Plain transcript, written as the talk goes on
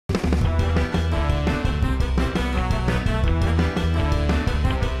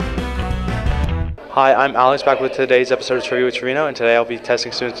Hi, I'm Alex, back with today's episode of Trivia with Trevino, and today I'll be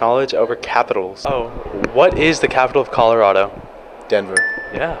testing students' knowledge over capitals. Oh, what is the capital of Colorado? Denver.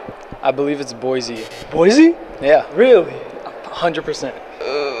 Yeah. I believe it's Boise. Boise? Yeah. Really? 100%.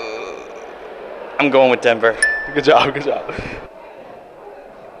 I'm going with Denver. Good job, good job.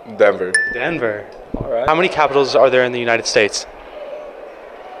 Denver. Denver. All right. How many capitals are there in the United States?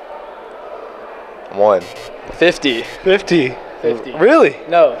 1. 50. 50. 50. Really?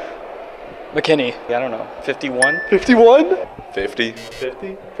 No. McKinney. I don't know. 51? 51? 50.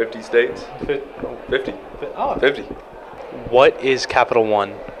 50? 50 states. 50. Oh. 50. What is Capital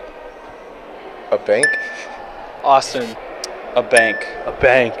One? A bank. Austin. A bank. A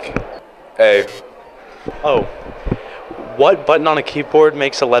bank. A. Oh. What button on a keyboard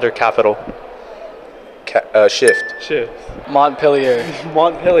makes a letter capital? Shift. Shift. Montpelier.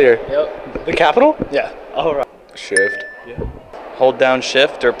 Montpelier. Yep. The capital? Yeah. All right. Shift. Yeah. Hold down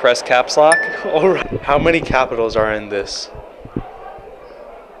shift or press caps lock. All right. How many capitals are in this?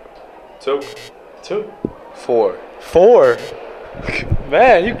 2. 2. 4. 4.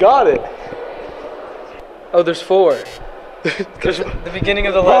 Man, you got it. Oh, there's 4. The beginning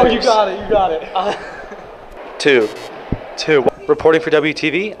of the letters. Oh, you got it. You got it. 2. 2. Reporting for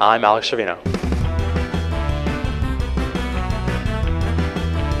WTV, I'm Alex Trevino.